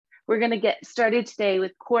We're gonna get started today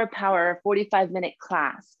with Core Power, a 45-minute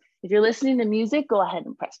class. If you're listening to music, go ahead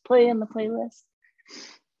and press play on the playlist.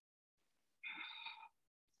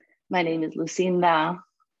 My name is Lucinda,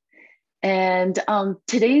 and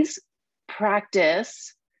today's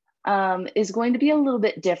practice is going to be a little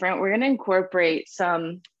bit different. We're gonna incorporate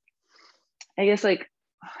some, I guess, like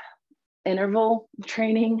interval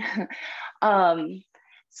training.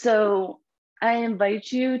 So I invite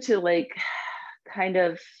you to kind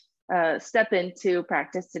of step into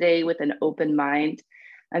practice today with an open mind.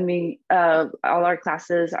 I mean, all our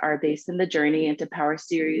classes are based in the Journey into Power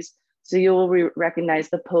series. So you will recognize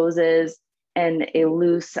the poses and a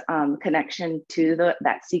loose connection to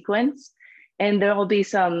that sequence. And there will be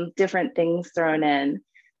some different things thrown in.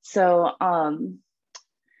 So, come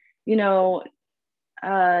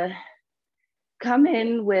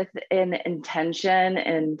in with an intention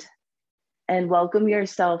and welcome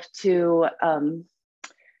yourself to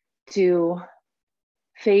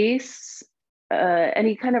face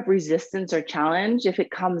any kind of resistance or challenge if it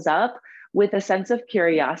comes up, with a sense of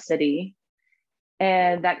curiosity.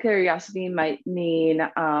 And that curiosity might mean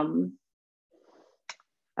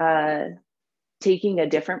taking a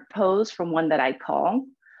different pose from one that I call,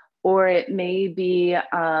 or it may be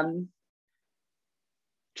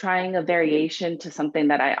trying a variation to something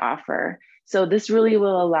that I offer. So this really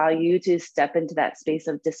will allow you to step into that space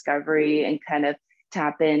of discovery and kind of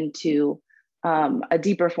tap into a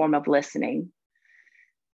deeper form of listening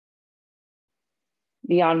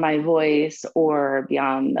beyond my voice or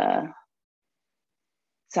beyond the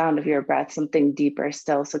sound of your breath, something deeper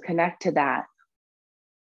still. So connect to that.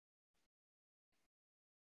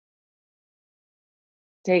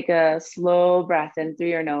 Take a slow breath in through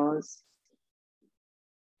your nose.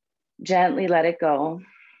 Gently let it go.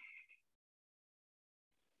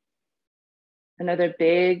 Another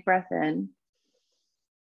big breath in.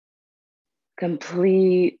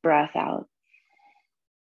 Complete breath out.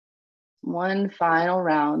 One final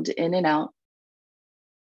round in and out.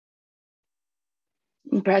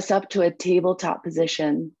 And press up to a tabletop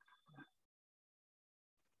position.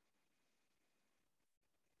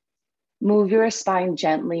 Move your spine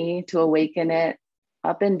gently to awaken it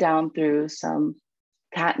up and down through some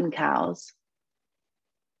cat and cows.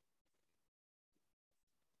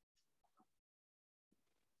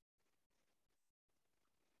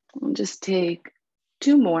 We'll just take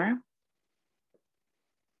 2 more.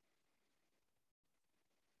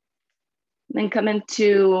 Then come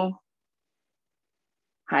into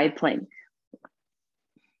high plank.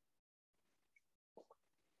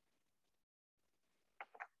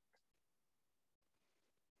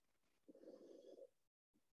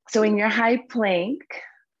 So in your high plank,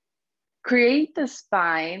 create the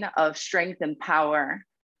spine of strength and power.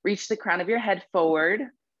 Reach the crown of your head forward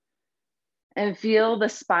and feel the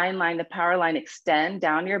spine line, the power line, extend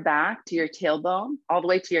down your back to your tailbone, all the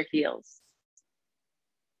way to your heels.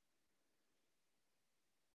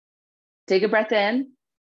 Take a breath in,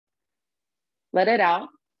 let it out.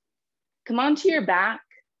 Come onto your back,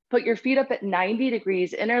 put your feet up at 90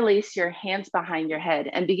 degrees, interlace your hands behind your head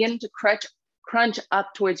and begin to crunch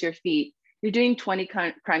up towards your feet. You're doing 20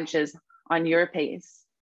 crunches on your pace.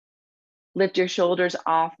 Lift your shoulders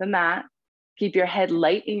off the mat. Keep your head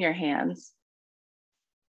light in your hands.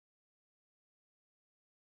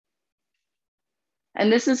 And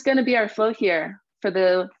this is going to be our flow here for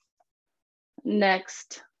the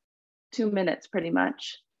next 2 minutes, pretty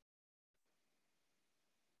much.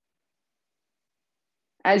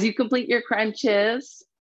 As you complete your crunches,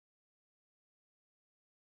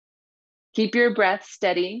 keep your breath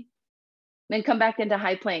steady, then come back into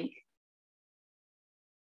high plank.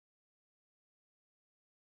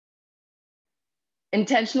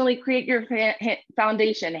 Intentionally create your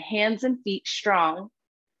foundation, hands and feet strong.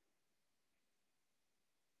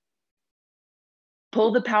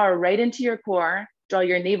 Pull the power right into your core. Draw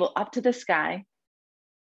your navel up to the sky.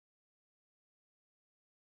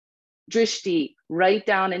 Drishti, right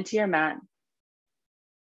down into your mat.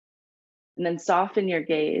 And then soften your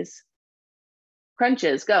gaze.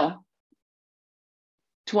 Crunches, go.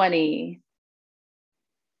 20.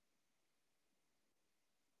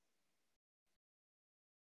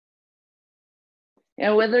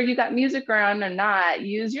 And whether you got music around or not,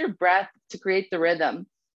 use your breath to create the rhythm.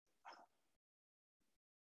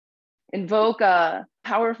 Invoke a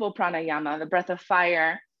powerful pranayama, the breath of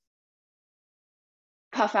fire.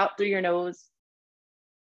 Puff out through your nose.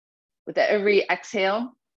 With every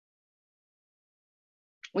exhale.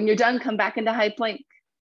 When you're done, come back into high plank.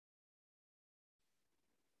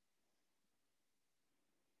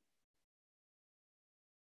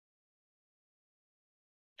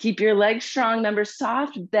 Keep your legs strong. Remember,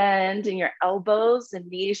 soft bend in your elbows and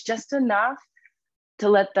knees, just enough to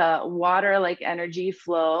let the water-like energy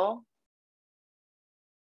flow.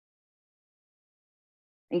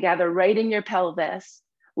 And gather right in your pelvis.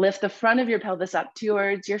 Lift the front of your pelvis up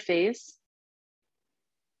towards your face.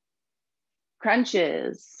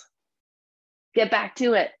 Crunches. Get back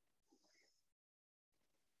to it.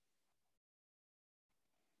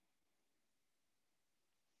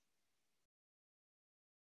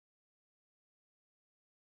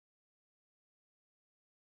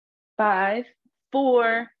 Five,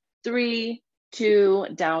 four, three, two,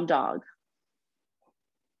 down dog.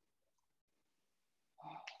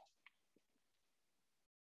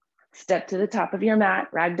 Step to the top of your mat,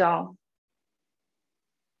 ragdoll.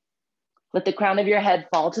 Let the crown of your head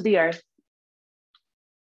fall to the earth.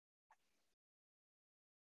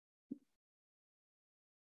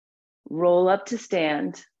 Roll up to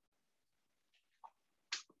stand.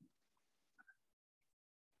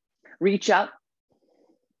 Reach up.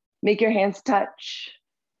 Make your hands touch.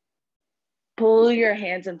 Pull your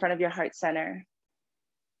hands in front of your heart center.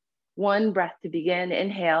 One breath to begin.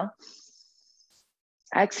 Inhale.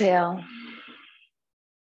 Exhale.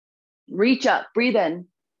 Reach up, breathe in.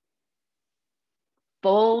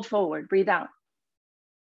 Fold forward, breathe out.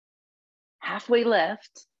 Halfway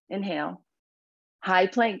lift, inhale. High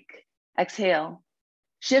plank, exhale.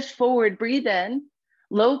 Shift forward, breathe in.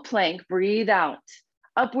 Low plank, breathe out.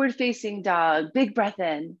 Upward facing dog, big breath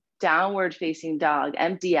in. Downward facing dog,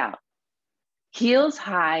 empty out. Heels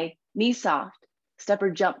high, knee soft. Step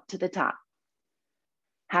or jump to the top.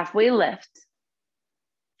 Halfway lift.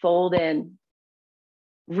 Fold in.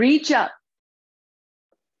 Reach up.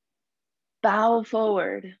 Bow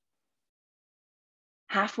forward.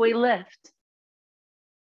 Halfway lift.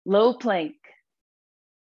 Low plank.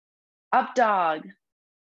 Up dog.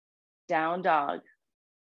 Down dog.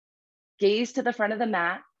 Gaze to the front of the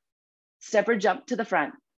mat. Step or jump to the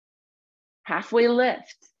front. Halfway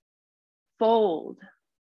lift. Fold.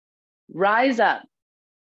 Rise up.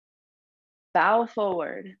 Bow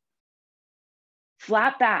forward.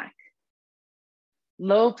 Flat back.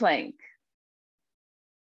 Low plank.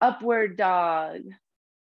 Upward dog.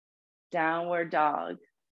 Downward dog.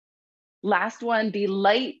 Last one, be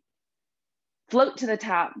light. Float to the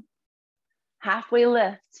top. Halfway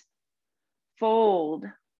lift. Fold.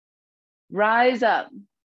 Rise up.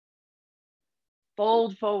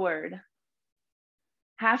 Fold forward.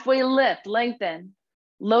 Halfway lift, lengthen.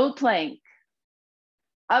 Low plank.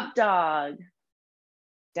 Up dog.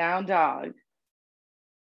 Down dog.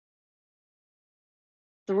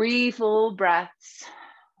 3 full breaths.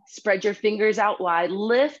 Spread your fingers out wide.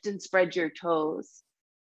 Lift and spread your toes.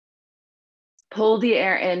 Pull the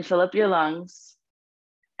air in, fill up your lungs.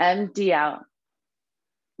 Empty out.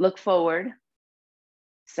 Look forward.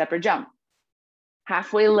 Step or jump.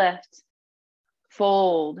 Halfway lift.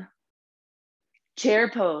 Fold. Chair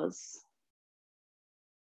pose.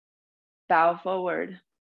 Bow forward.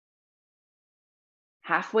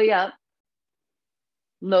 Halfway up.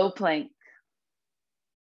 Low plank.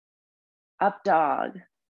 Up dog.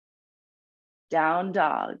 Down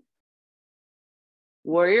dog.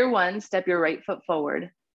 Warrior one, step your right foot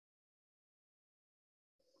forward.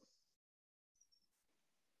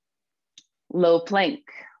 Low plank.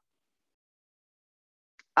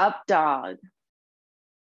 Up dog.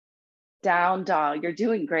 Down dog. You're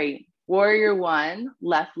doing great. Warrior one,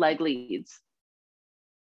 left leg leads.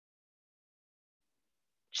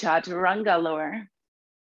 Chaturanga lower.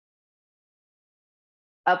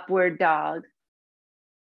 Upward dog.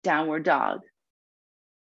 Downward dog.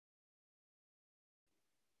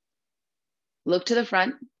 Look to the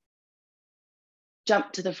front.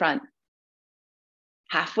 Jump to the front.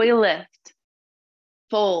 Halfway lift.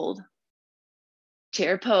 Fold.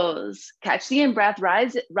 Chair pose. Catch the in-breath.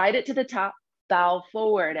 Ride it to the top. Bow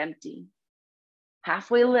forward, empty.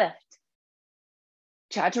 Halfway lift.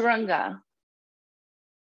 Chaturanga.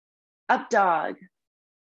 Up dog.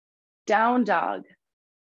 Down dog.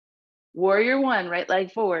 Warrior one, right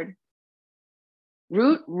leg forward.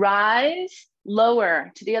 Root, rise,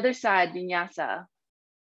 lower to the other side, vinyasa.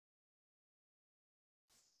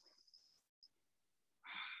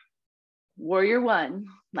 Warrior one,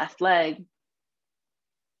 left leg.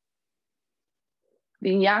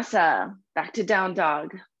 Vinyasa, back to down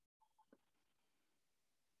dog.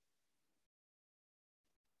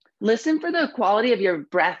 Listen for the quality of your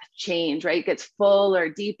breath change, right? It gets full or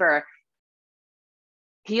deeper.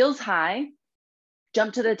 Heels high,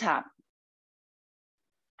 jump to the top.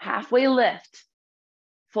 Halfway lift,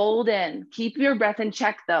 fold in. Keep your breath in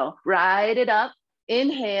check though. Ride it up,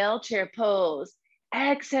 inhale, chair pose.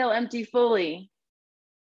 Exhale, empty fully.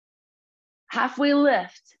 Halfway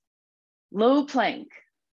lift, low plank,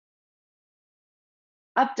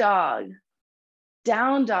 up dog,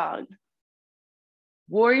 down dog,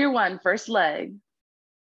 warrior one, first leg.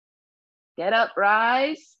 Get up,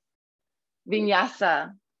 rise,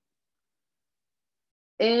 vinyasa.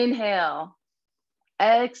 Inhale,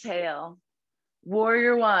 exhale,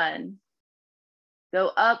 warrior one. Go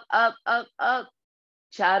up, up, up, up,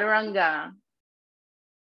 chaturanga.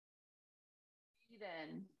 Breathe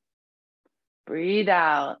in, breathe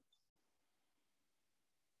out.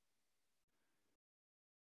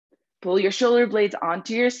 Pull your shoulder blades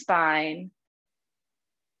onto your spine.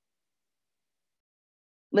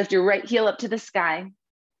 Lift your right heel up to the sky.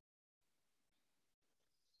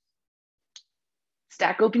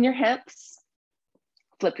 Stack open your hips.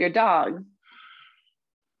 Flip your dog.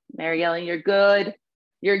 Mary Ellen, you're good.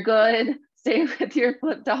 You're good. Stay with your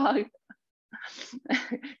flip dog.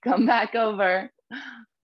 Come back over.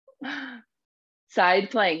 Side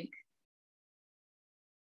plank.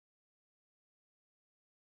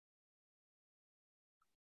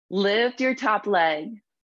 Lift your top leg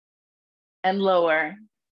and lower.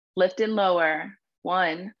 Lift and lower.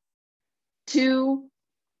 1, 2,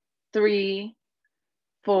 3,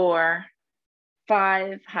 4,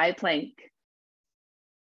 5. High plank.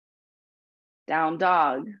 Down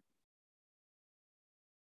dog.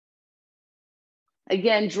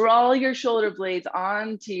 Again, draw your shoulder blades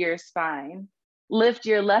onto your spine. Lift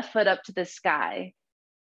your left foot up to the sky.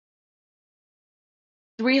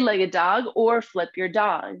 3-legged dog or flip your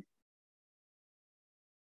dog.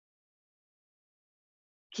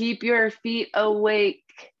 Keep your feet awake.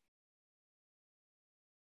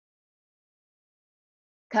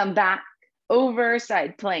 Come back over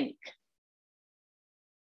side plank.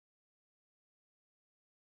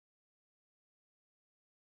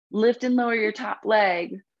 Lift and lower your top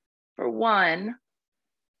leg for 1,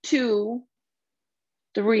 2,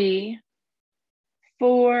 3,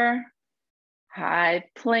 4. High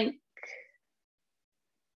plank.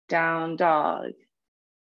 Down dog.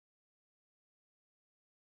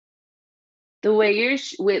 The way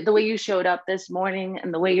you showed up this morning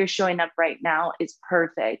and the way you're showing up right now is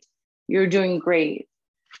perfect. You're doing great.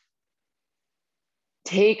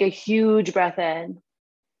 Take a huge breath in.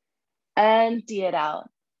 Empty it out.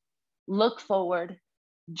 Look forward.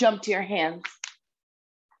 Jump to your hands.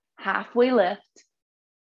 Halfway lift.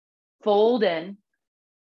 Fold in.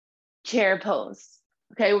 Chair pose.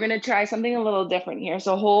 Okay, we're going to try something a little different here.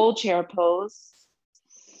 So hold chair pose.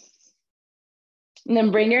 And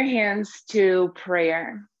then bring your hands to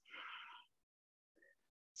prayer.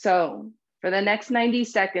 So for the next 90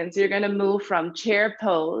 seconds, you're going to move from chair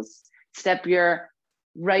pose, step your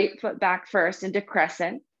right foot back first into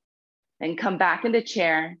crescent, then come back into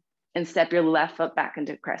chair and step your left foot back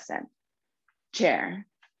into crescent. Chair,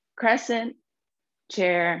 crescent,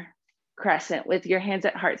 chair, crescent with your hands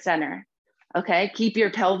at heart center. Okay, keep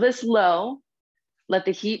your pelvis low. Let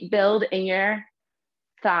the heat build in your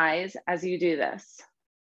thighs as you do this.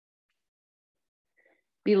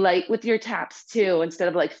 Be light with your taps too, instead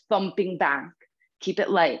of like thumping back. Keep it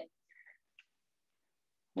light.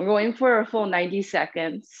 We're going for a full 90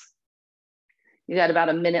 seconds. You got about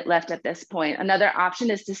a minute left at this point. Another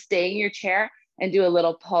option is to stay in your chair and do a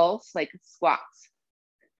little pulse, like squats.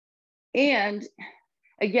 And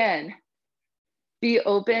again, be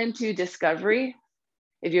open to discovery.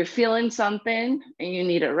 If you're feeling something and you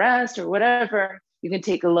need a rest or whatever, you can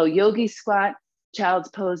take a low yogi squat, child's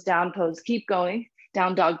pose, down pose, keep going,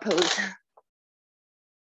 down dog pose.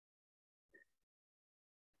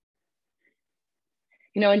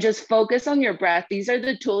 You know, and just focus on your breath. These are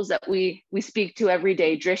the tools that we speak to every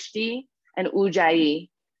day, drishti and ujjayi.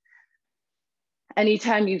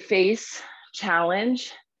 Anytime you face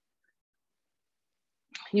challenge,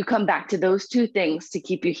 you come back to those two things to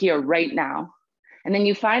keep you here right now. And then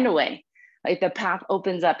you find a way, like the path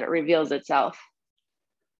opens up, it reveals itself.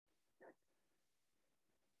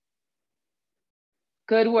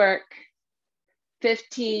 Good work.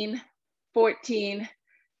 15, 14,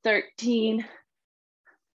 13.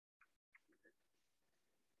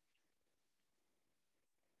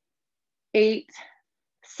 8,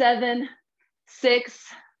 7, 6,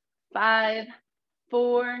 5,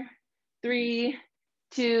 4, 3,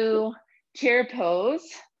 2, chair pose.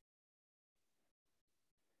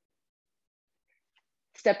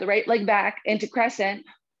 Step the right leg back into crescent.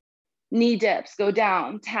 Knee dips, go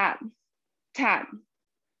down, tap, tap,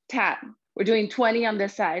 tap. We're doing 20 on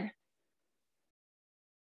this side.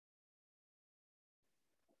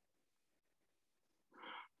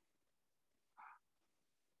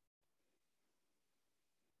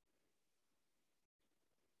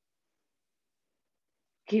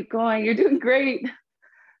 Keep going. You're doing great.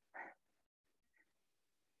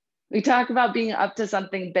 We talk about being up to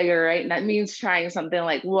something bigger, right? And that means trying something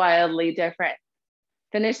like wildly different.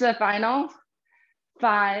 Finish the final.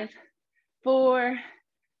 5, 4,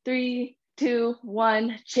 3, 2,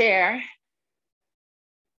 1, chair.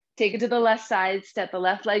 Take it to the left side, step the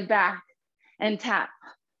left leg back and tap,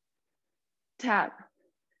 tap,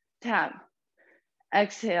 tap.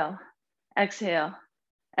 Exhale, exhale,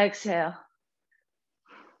 exhale.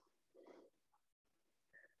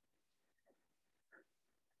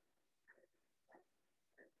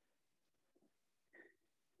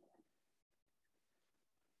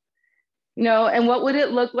 You know, and what would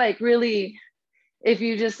it look like really if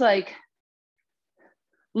you just like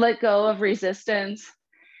let go of resistance,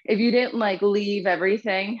 if you didn't like leave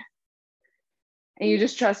everything and you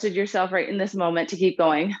just trusted yourself right in this moment to keep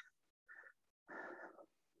going?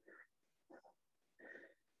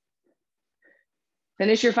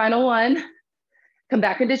 Finish your final one, come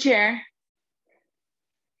back into chair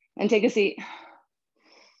and take a seat.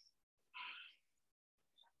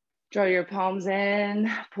 Draw your palms in,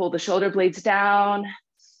 pull the shoulder blades down.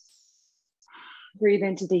 Breathe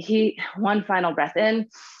into the heat. One final breath in.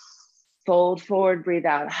 Fold forward, breathe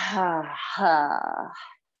out. Ha, ha.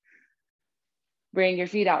 Bring your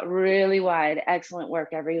feet out really wide. Excellent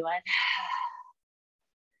work, everyone.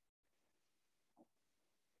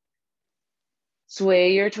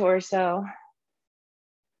 Sway your torso.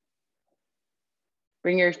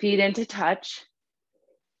 Bring your feet into touch.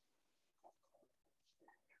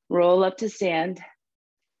 Roll up to stand.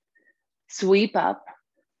 Sweep up.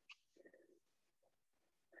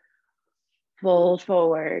 Fold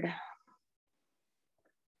forward.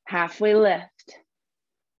 Halfway lift.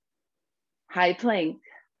 High plank.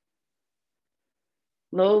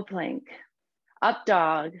 Low plank. Up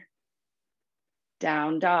dog.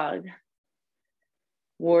 Down dog.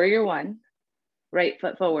 Warrior one. Right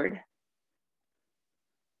foot forward.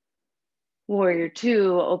 Warrior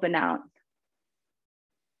two, open out.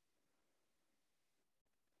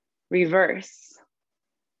 Reverse.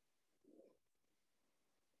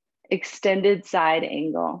 Extended side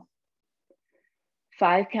angle.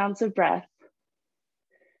 5 counts of breath.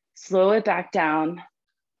 Slow it back down.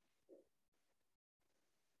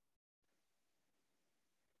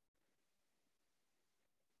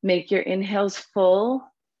 Make your inhales full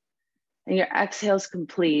and your exhales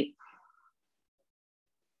complete.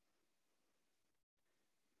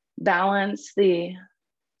 Balance the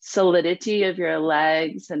solidity of your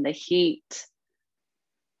legs and the heat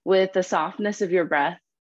with the softness of your breath.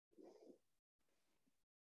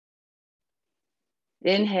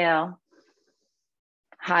 Inhale,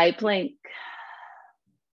 high plank,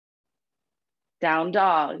 down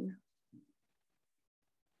dog.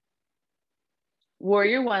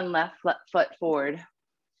 Warrior one, left foot forward.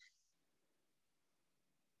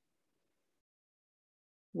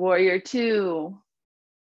 Warrior two.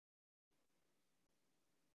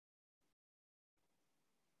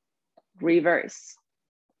 Reverse.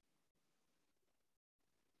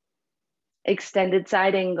 Extended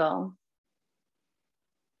side angle.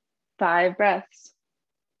 5 breaths.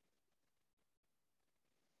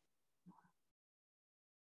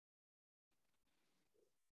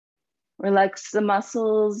 Relax the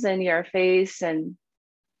muscles in your face and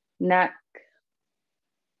neck.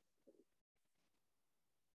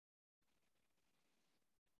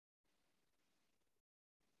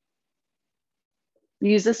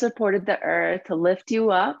 Use the support of the earth to lift you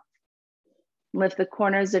up. Lift the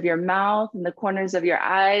corners of your mouth and the corners of your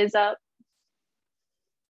eyes up.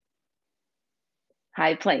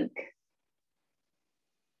 High plank.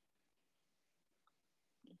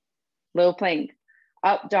 Low plank.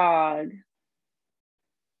 Up dog.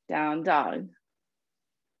 Down dog.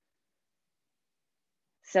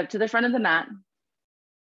 Step to the front of the mat.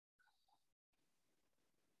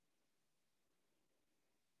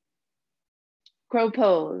 Crow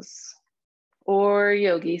pose or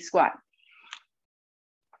yogi squat.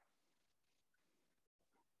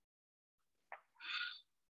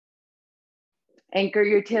 Anchor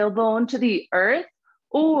your tailbone to the earth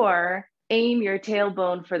or aim your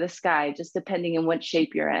tailbone for the sky, just depending on what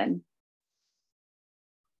shape you're in.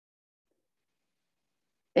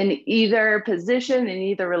 In either position, in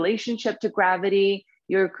either relationship to gravity,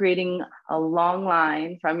 you're creating a long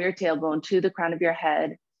line from your tailbone to the crown of your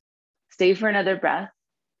head. Stay for another breath.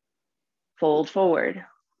 Fold forward.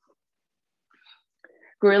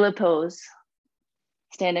 Gorilla pose.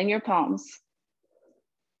 Stand on your palms.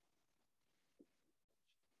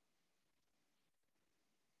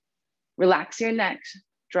 Relax your neck.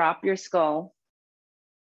 Drop your skull.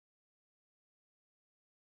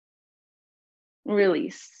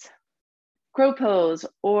 Release. Crow pose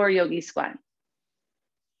or yogi squat.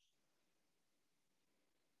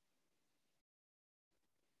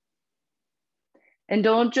 And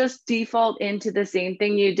don't just default into the same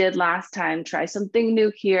thing you did last time. Try something new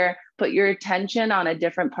here. Put your attention on a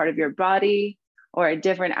different part of your body or a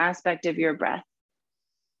different aspect of your breath.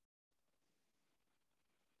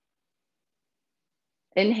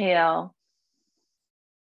 Inhale.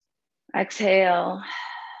 Exhale.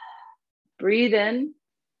 Breathe in.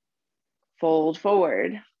 Fold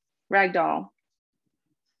forward. Ragdoll.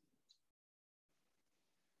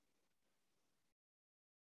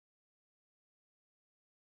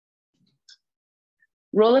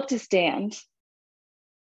 Roll up to stand.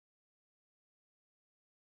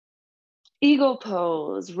 Eagle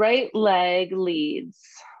pose, right leg leads.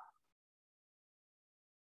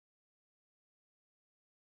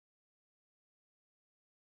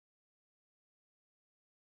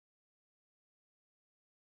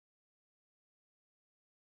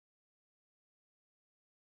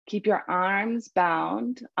 Keep your arms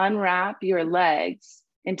bound. Unwrap your legs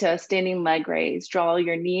into a standing leg raise. Draw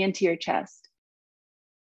your knee into your chest.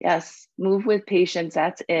 Yes, move with patience,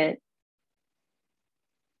 that's it.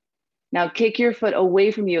 Now kick your foot away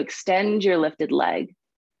from you, extend your lifted leg.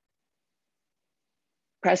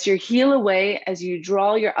 Press your heel away as you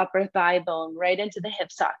draw your upper thigh bone right into the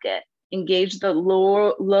hip socket. Engage the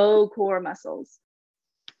low core muscles.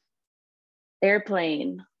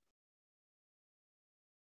 Airplane.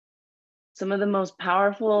 Some of the most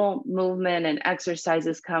powerful movement and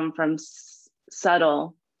exercises come from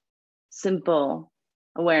subtle, simple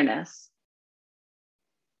awareness.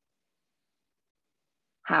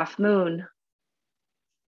 Half moon.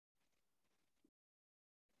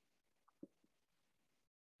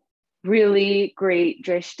 Really great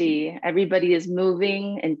drishti. Everybody is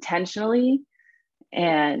moving intentionally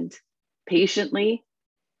and patiently.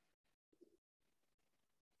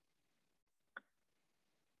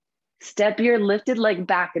 Step your lifted leg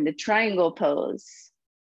back into triangle pose.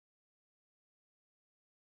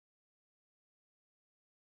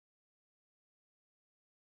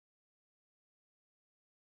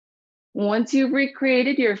 Once you've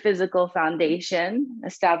recreated your physical foundation,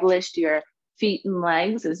 established your feet and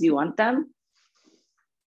legs as you want them,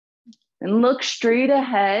 and look straight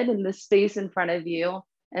ahead in the space in front of you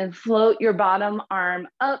and float your bottom arm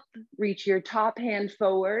up, reach your top hand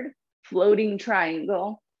forward, floating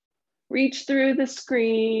triangle. Reach through the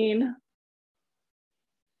screen.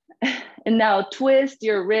 And now twist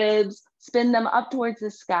your ribs, spin them up towards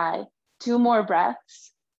the sky. 2 more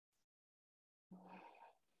breaths.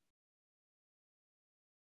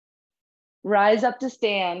 Rise up to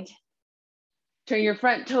stand. Turn your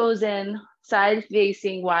front toes in, side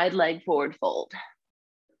facing, wide leg forward fold.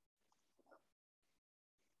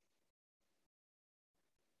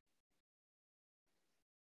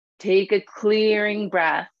 Take a clearing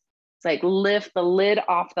breath. It's like lift the lid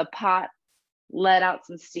off the pot, let out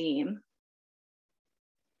some steam.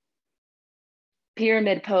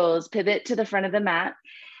 Pyramid pose, pivot to the front of the mat.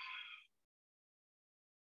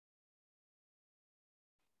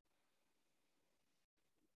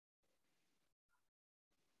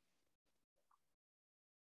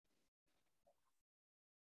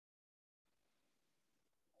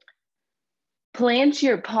 Plant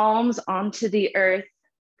your palms onto the earth.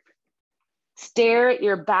 Stare at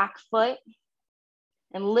your back foot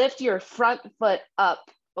and lift your front foot up,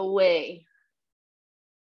 away.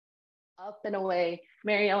 Up and away.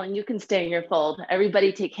 Mary Ellen, you can stay in your fold.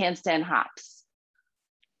 Everybody take handstand hops.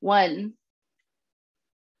 1,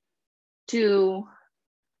 2,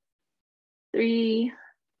 3,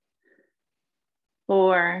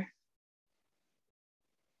 4.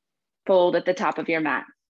 Fold at the top of your mat.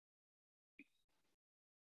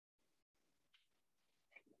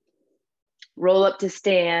 Roll up to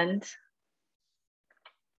stand.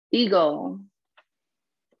 Eagle.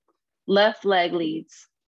 Left leg leads.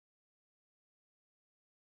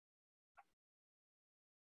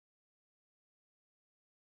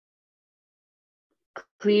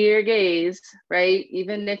 Clear gaze, right?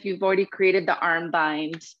 Even if you've already created the arm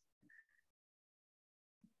bind.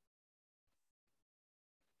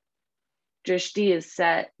 Drishti is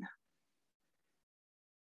set.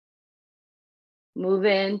 Move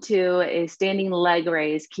into a standing leg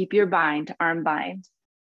raise. Keep your bind, arm bind.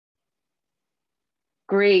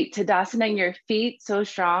 Great, Tadasana, your feet, so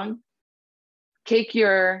strong. Kick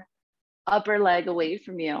your upper leg away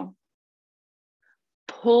from you.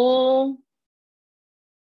 Pull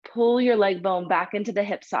your leg bone back into the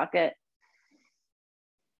hip socket.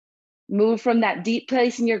 Move from that deep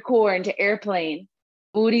place in your core into airplane.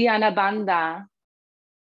 Uddiyana Bandha.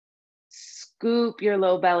 Scoop your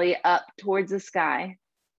low belly up towards the sky.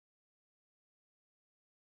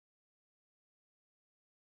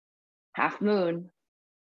 Half moon.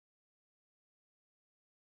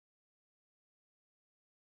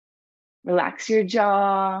 Relax your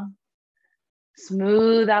jaw.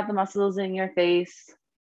 Smooth out the muscles in your face.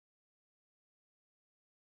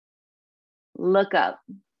 Look up.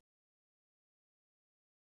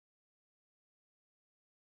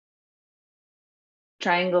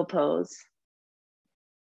 Triangle pose.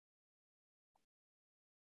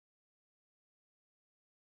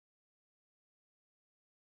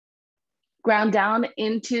 Ground down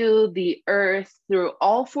into the earth through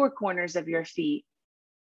all four corners of your feet.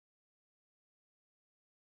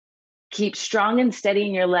 Keep strong and steady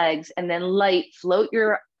in your legs, and then light, float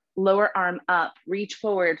your lower arm up, reach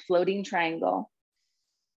forward, floating triangle.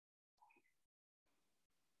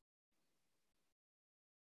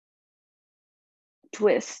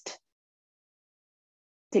 Twist.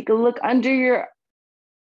 Take a look under your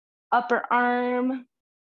upper arm.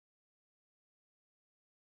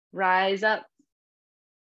 Rise up.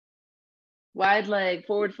 Wide leg,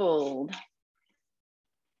 forward fold.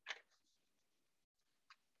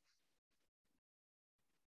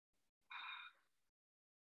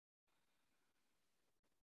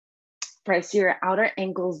 Press your outer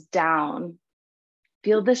ankles down.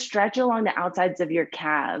 Feel the stretch along the outsides of your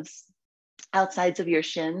calves, outsides of your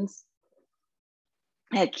shins.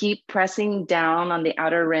 And keep pressing down on the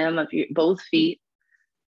outer rim of your both feet.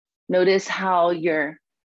 Notice how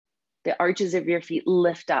the arches of your feet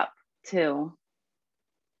lift up too.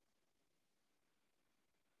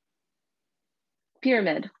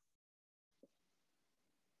 Pyramid.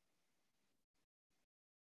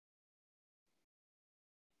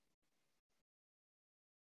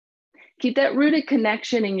 Keep that rooted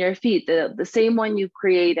connection in your feet, the same one you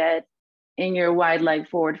created in your wide leg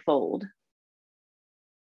forward fold.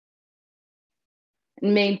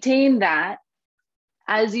 And maintain that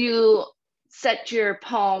as you set your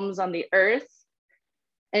palms on the earth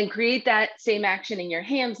and create that same action in your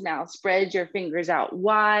hands now. Spread your fingers out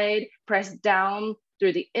wide, press down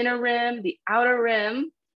through the inner rim, the outer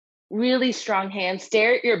rim, really strong hands.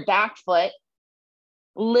 Stare at your back foot.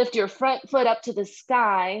 Lift your front foot up to the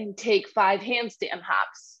sky and take 5 handstand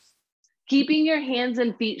hops. Keeping your hands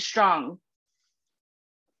and feet strong,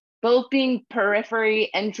 both being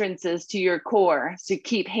periphery entrances to your core. So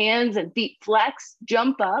keep hands and feet flex,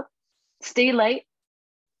 jump up, stay light.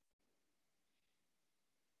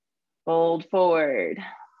 Fold forward.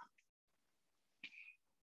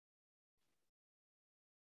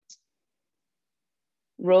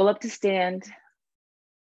 Roll up to stand.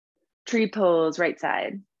 Tree pose, right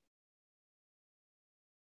side.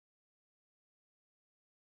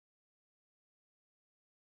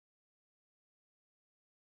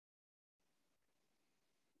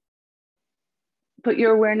 Put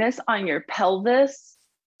your awareness on your pelvis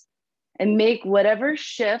and make whatever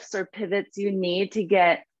shifts or pivots you need to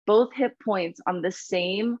get both hip points on the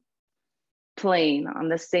same plane, on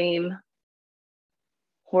the same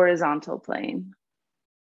horizontal plane.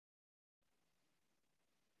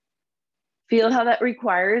 Feel how that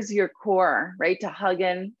requires your core, right, to hug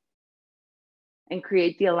in and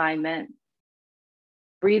create the alignment.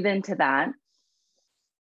 Breathe into that.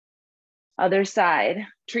 Other side,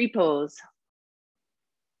 tree pose.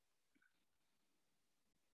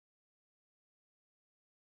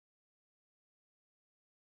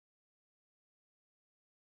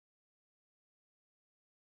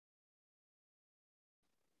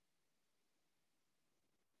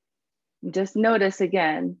 Just notice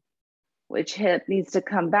again, which hip needs to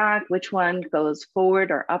come back, which one goes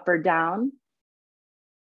forward or up or down.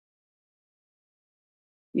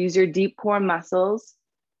 Use your deep core muscles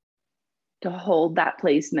to hold that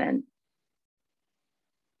placement.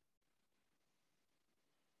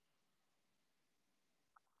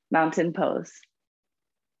 Mountain pose.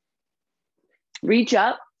 Reach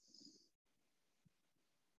up,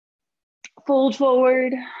 fold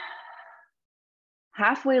forward,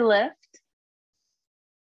 halfway lift,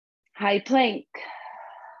 high plank.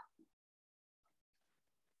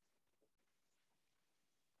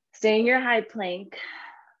 Stay in your high plank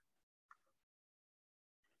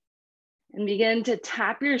and begin to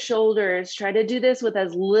tap your shoulders. Try to do this with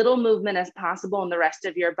as little movement as possible in the rest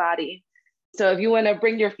of your body. So if you want to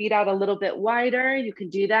bring your feet out a little bit wider, you can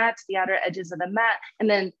do that to the outer edges of the mat, and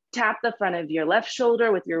then tap the front of your left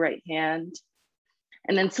shoulder with your right hand,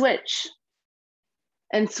 and then switch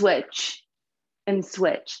and switch and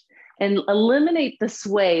switch, and eliminate the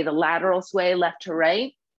sway, the lateral sway left to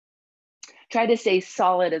right. Try to stay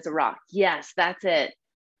solid as a rock. Yes, that's it.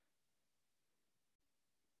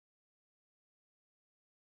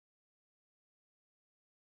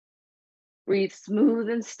 Breathe smooth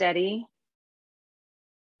and steady.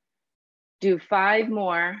 Do 5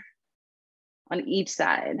 more on each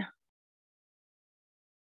side.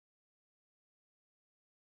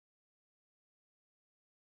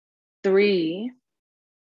 3,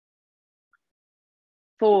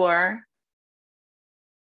 4,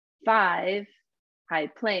 5, high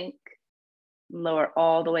plank, lower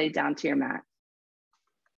all the way down to your mat.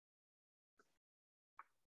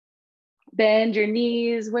 Bend your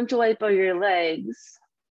knees, windshield wiper your legs.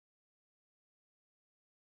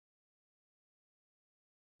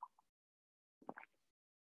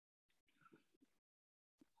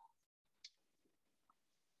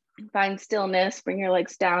 Find stillness, bring your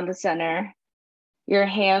legs down to center. Your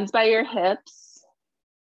hands by your hips.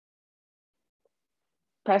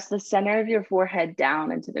 Press the center of your forehead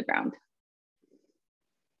down into the ground.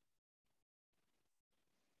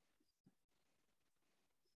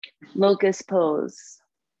 Locust pose.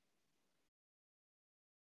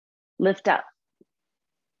 Lift up.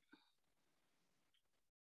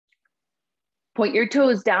 Point your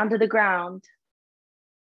toes down to the ground.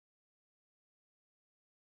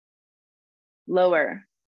 Lower.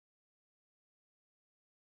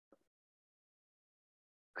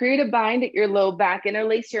 Create a bind at your low back.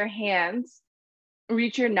 Interlace your hands.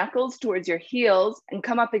 Reach your knuckles towards your heels and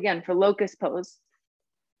come up again for locust pose.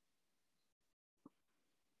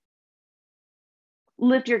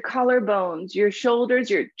 Lift your collarbones, your shoulders,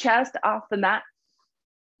 your chest off the mat.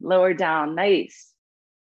 Lower down, nice.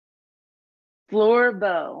 Floor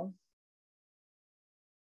bow.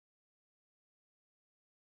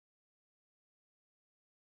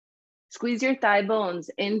 Squeeze your thigh bones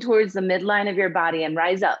in towards the midline of your body and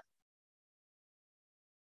rise up.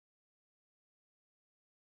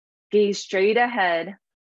 Gaze straight ahead,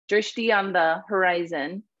 drishti on the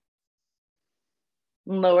horizon.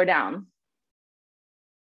 Lower down.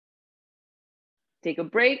 Take a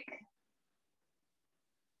break.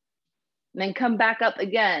 And then come back up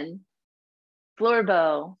again. Floor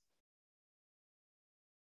bow.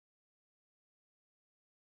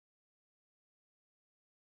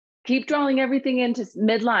 Keep drawing everything into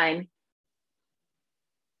midline.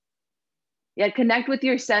 Yet connect with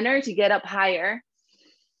your center to get up higher.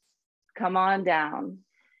 Come on down.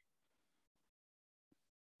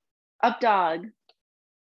 Up dog.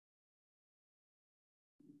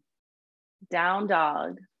 Down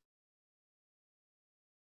dog.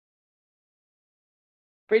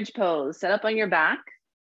 Bridge pose, set up on your back.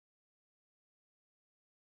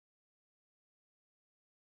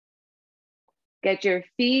 Get your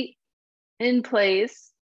feet in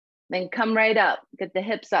place, then come right up, get the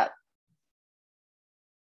hips up.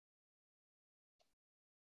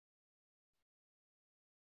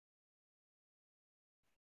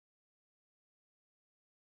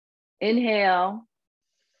 Inhale,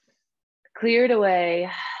 clear it away.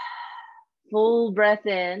 Full breath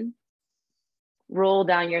in, roll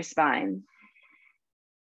down your spine.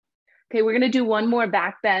 Okay, we're gonna do one more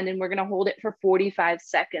back bend and we're gonna hold it for 45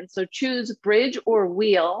 seconds. So choose bridge or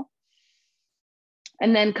wheel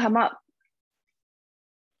and then come up.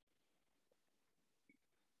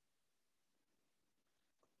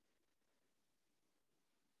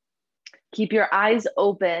 Keep your eyes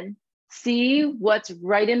open. See what's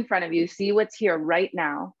right in front of you. See what's here right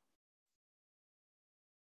now.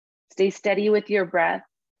 Stay steady with your breath.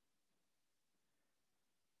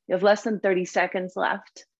 You have less than 30 seconds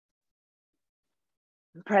left.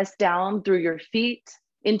 Press down through your feet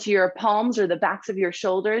into your palms or the backs of your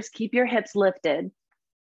shoulders. Keep your hips lifted.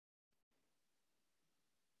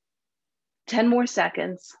 10 more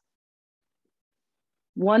seconds.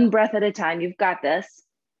 One breath at a time. You've got this.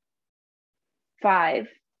 5,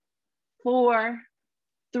 4,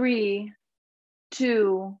 3,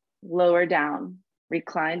 2, lower down.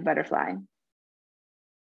 Reclined butterfly.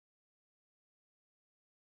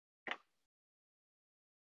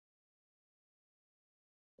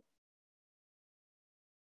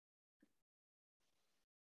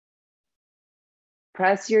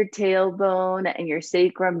 Press your tailbone and your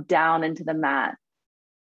sacrum down into the mat.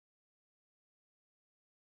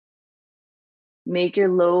 Make your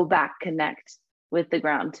low back connect with the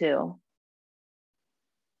ground too.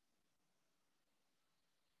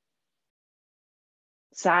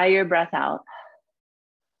 Sigh your breath out.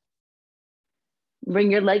 Bring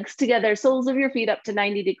your legs together, soles of your feet up to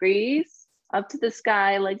 90 degrees, up to the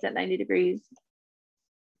sky, legs at 90 degrees.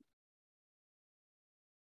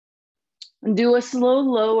 And do a slow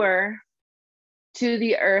lower to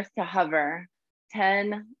the earth to hover.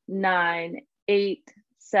 10, 9, 8,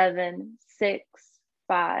 7, 6,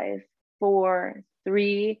 5, 4,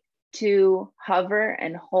 3, 2, hover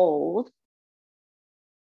and hold.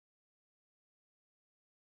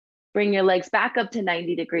 Bring your legs back up to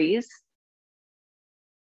 90 degrees.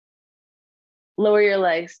 Lower your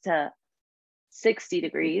legs to 60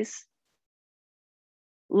 degrees.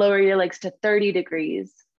 Lower your legs to 30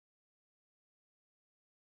 degrees.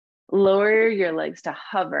 Lower your legs to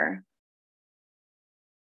hover.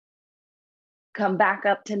 Come back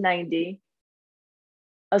up to 90.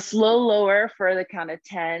 A slow lower for the count of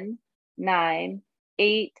 10, 9,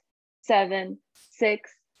 8, 7,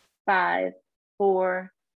 6, 5,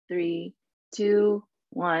 4, 3, 2,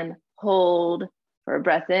 1. Hold for a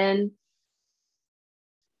breath in,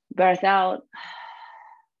 breath out.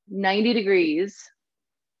 90 degrees.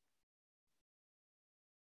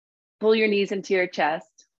 Pull your knees into your chest.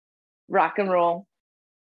 Rock and roll.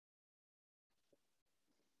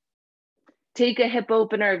 Take a hip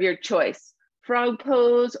opener of your choice. Frog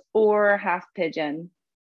pose or half pigeon.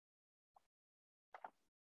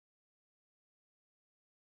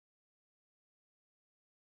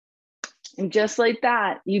 And just like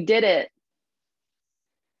that, you did it.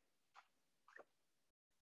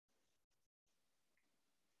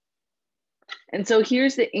 And so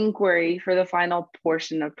here's the inquiry for the final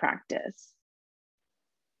portion of practice.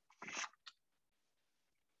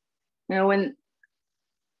 You know, when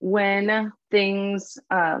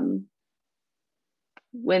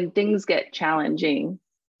things get challenging,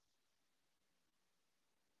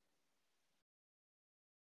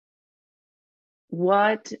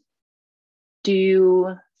 what do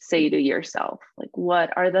you say to yourself? Like,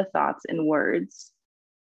 what are the thoughts and words?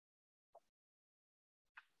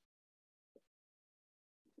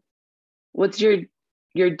 What's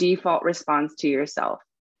your default response to yourself?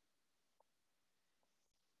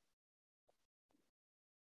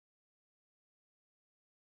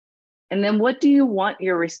 And then what do you want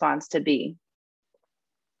your response to be?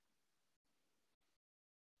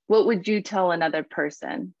 What would you tell another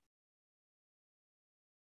person?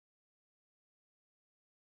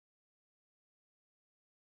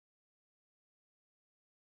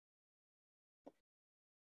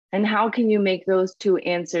 And how can you make those two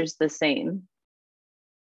answers the same?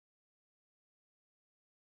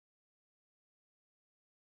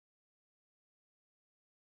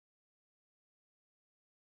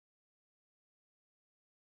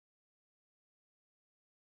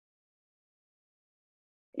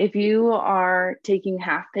 If you are taking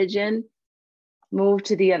half pigeon, move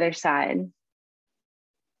to the other side.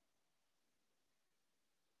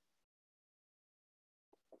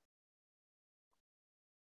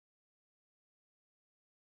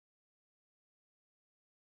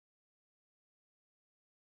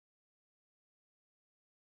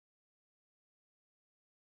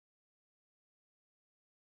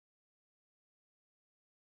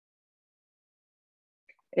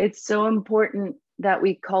 It's so important that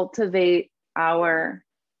we cultivate our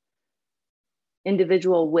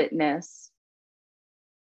individual witness.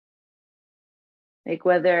 Like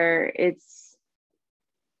whether it's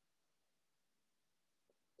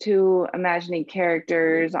to imagining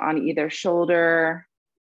characters on either shoulder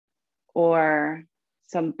or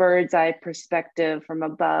some bird's eye perspective from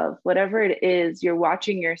above, whatever it is, you're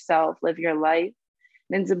watching yourself live your life.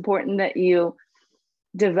 And it's important that you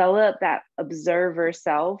develop that observer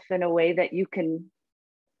self in a way that you can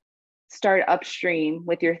start upstream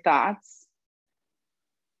with your thoughts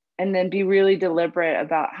and then be really deliberate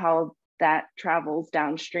about how that travels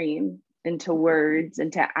downstream into words,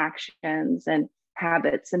 into actions and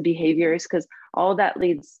habits and behaviors, because all that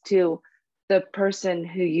leads to the person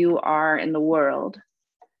who you are in the world.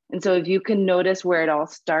 And so if you can notice where it all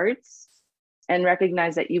starts and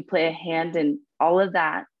recognize that you play a hand in all of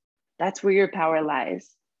that, that's where your power lies.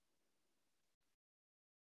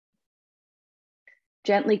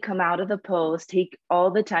 Gently come out of the pose, take all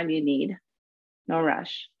the time you need, no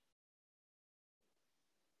rush.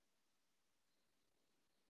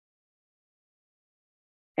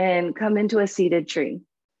 And come into a seated tree.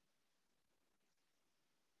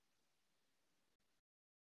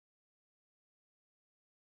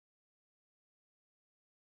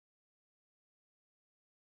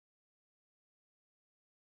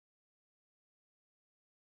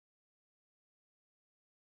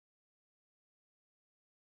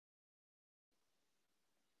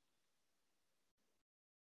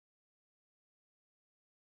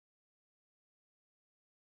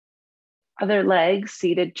 Other leg,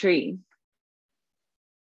 seated tree.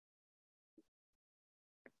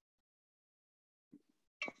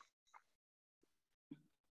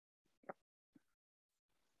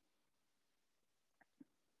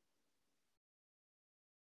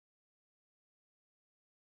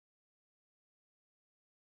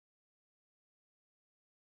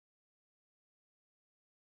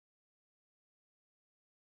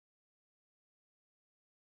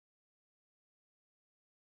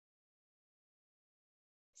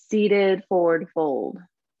 seated forward fold.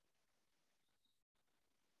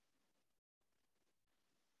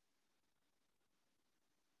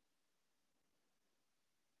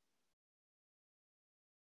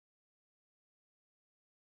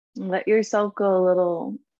 Let yourself go a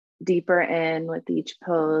little deeper in with each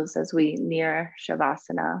pose as we near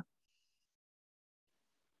Shavasana.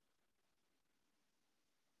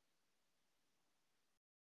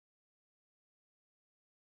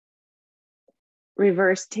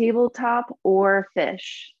 Reverse tabletop or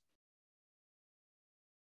fish.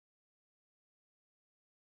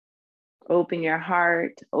 Open your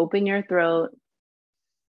heart, open your throat.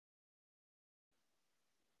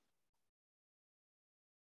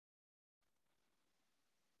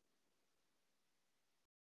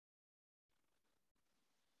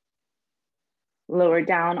 Lower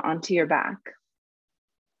down onto your back.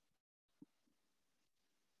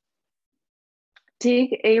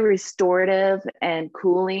 Take a restorative and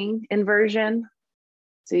cooling inversion.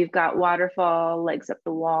 So you've got waterfall, legs up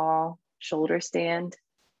the wall, shoulder stand.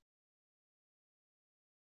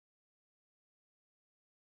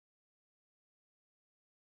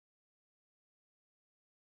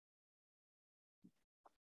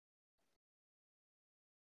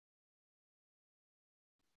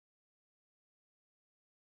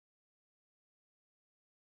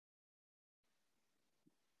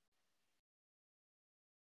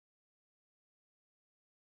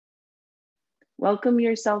 Welcome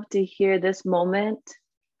yourself to hear this moment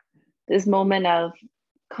of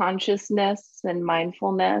consciousness and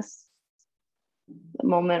mindfulness, the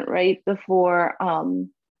moment right before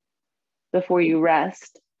you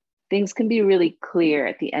rest. Things can be really clear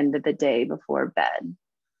at the end of the day before bed.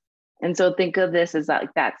 And so think of this as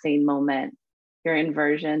like that same moment, your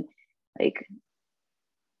inversion, like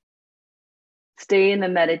stay in the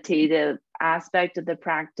meditative aspect of the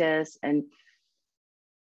practice and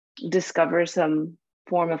discover some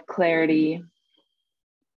form of clarity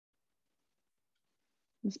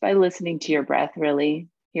just by listening to your breath, really.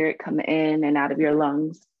 Hear it come in and out of your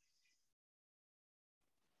lungs.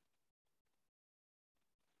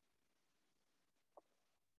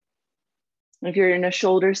 If you're in a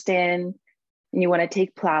shoulder stand and you want to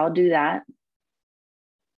take plow, do that.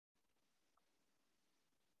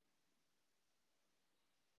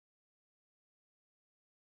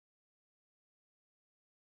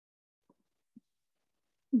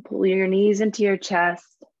 Pull your knees into your chest.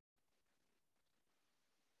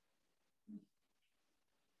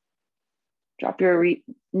 Drop your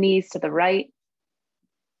knees to the right.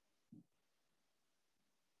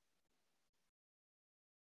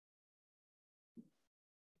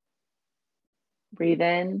 Breathe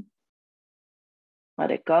in.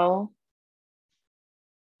 Let it go.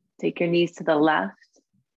 Take your knees to the left.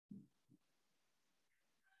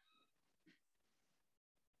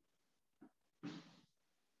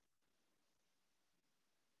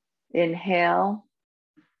 Inhale.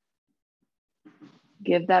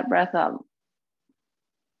 Give that breath up.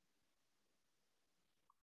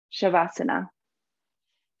 Shavasana.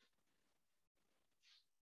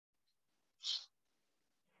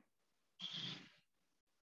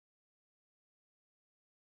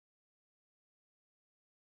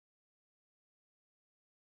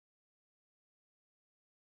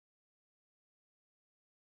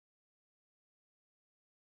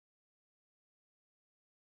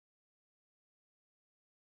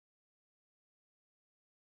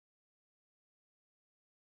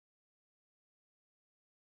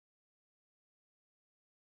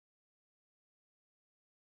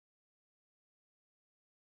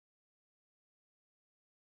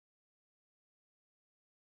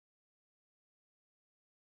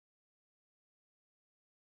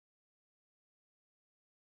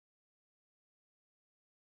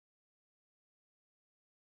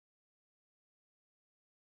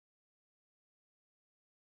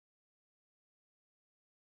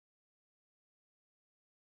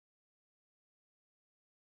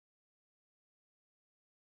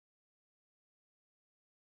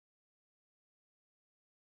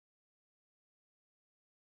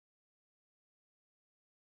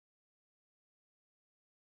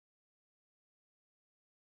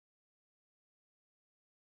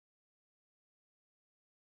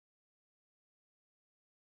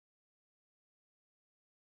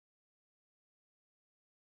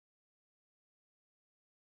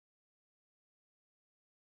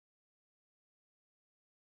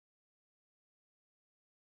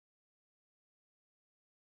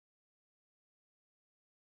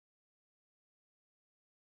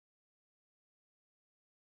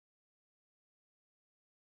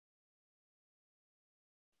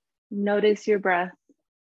 Notice your breath.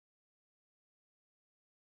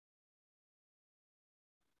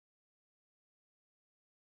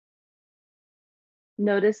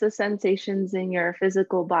 Notice the sensations in your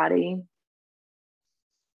physical body.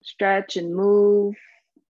 Stretch and move.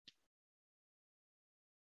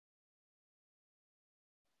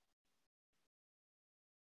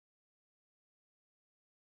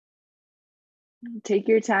 Take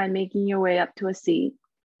your time making your way up to a seat.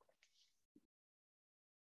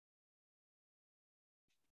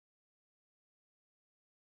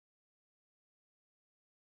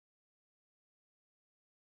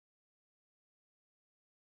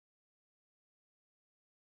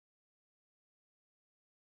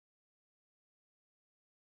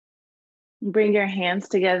 Bring your hands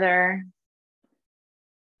together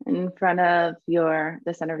in front of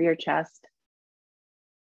the center of your chest.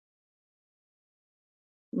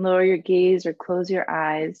 Lower your gaze or close your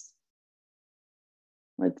eyes.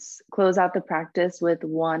 Let's close out the practice with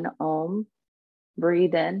one Om.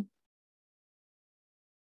 Breathe in.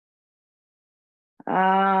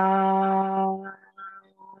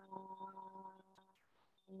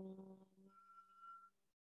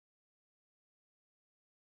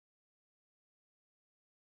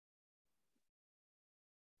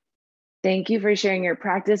 Thank you for sharing your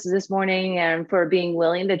practice this morning and for being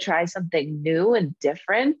willing to try something new and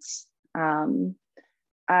different.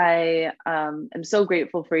 I am so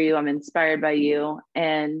grateful for you. I'm inspired by you.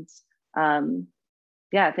 And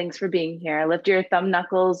yeah, thanks for being here. Lift your thumb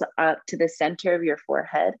knuckles up to the center of your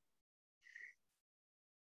forehead.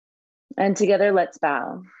 And together, let's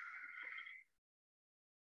bow.